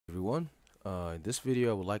everyone. In this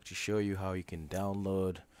video I would like to show you how you can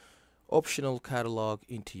download optional catalog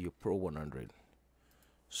into your Pro 100.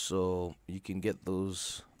 So you can get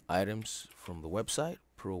those items from the website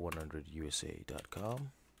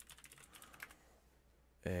pro100usa.com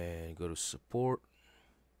and go to support,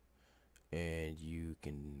 and you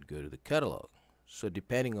can go to the catalog. So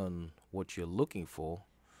depending on what you're looking for,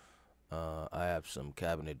 I have some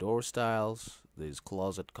cabinet door styles. There's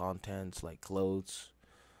closet contents like clothes,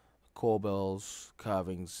 corbels,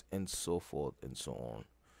 carvings, and so forth and so on.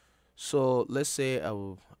 So let's say I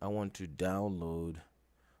want to download.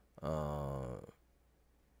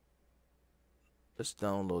 Let's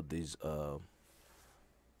download these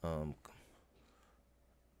um,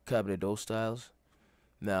 cabinet door styles.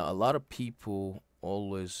 Now, a lot of people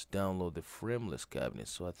always download the frameless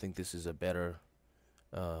cabinets, so I think this is a better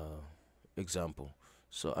example.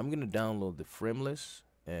 So I'm going to download the frameless.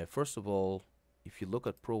 And first of all, if you look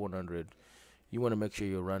at Pro 100, you want to make sure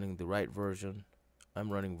you're running the right version.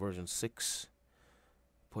 I'm running version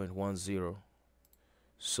 6.10.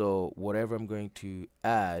 So whatever I'm going to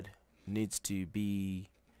add needs to be,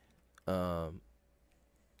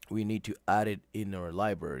 we need to add it in our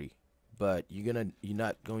library, but you're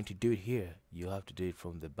not going to do it here. You have to do it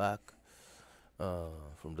from the back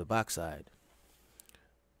side.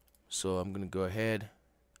 So I'm gonna go ahead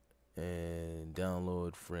and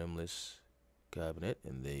download frameless cabinet,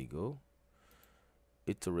 and there you go.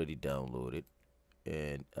 It's already downloaded,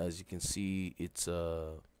 and as you can see, it's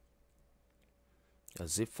a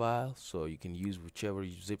zip file, so you can use whichever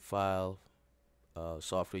zip file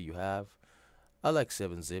software you have. I like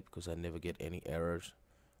 7-zip because I never get any errors,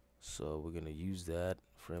 so we're gonna use that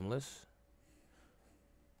frameless,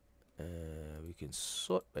 and we can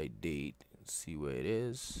sort by date and see where it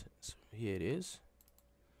is. So here it is.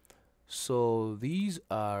 So these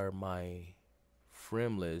are my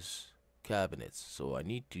frameless cabinets, so I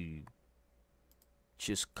need to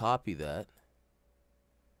just copy that.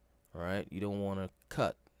 Alright, you don't want to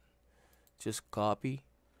cut, just copy.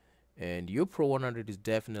 And your Pro 100 is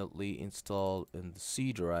definitely installed in the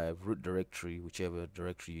C drive, root directory, whichever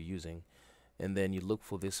directory you're using, and then you look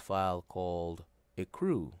for this file called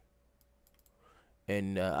accrue.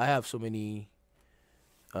 And I have so many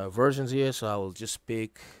versions here, so I will just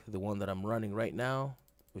pick the one that I'm running right now,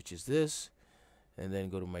 which is this, and then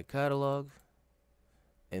go to my catalog.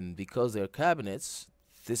 And because they're cabinets,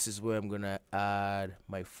 this is where I'm gonna add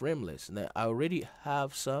my frameless. Now I already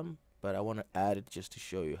have some, but I want to add it just to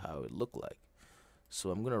show you how it look like.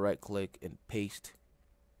 So I'm gonna right click and paste.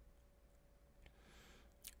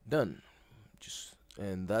 Done.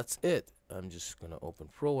 And that's it. I'm just gonna open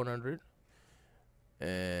Pro 100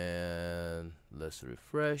 and let's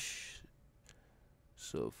refresh.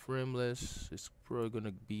 So frameless is probably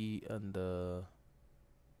gonna be under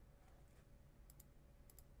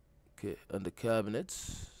under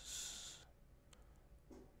cabinets.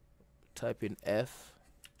 Type in F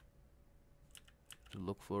to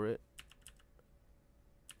look for it.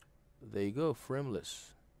 There you go,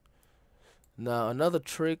 frameless. Now another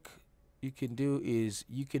trick you can do is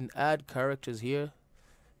you can add characters here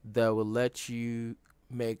that will let you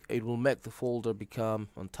make the folder become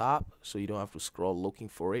on top, so you don't have to scroll looking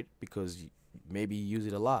for it because maybe you use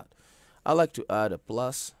it a lot. I like to add a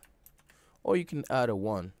plus, or you can add a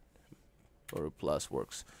 1, or a plus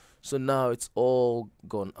works. So now it's all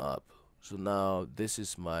gone up. So now this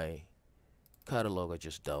is my catalog I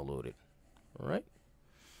just downloaded. All right.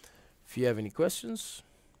 If you have any questions,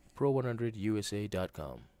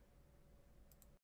 pro100usa.com.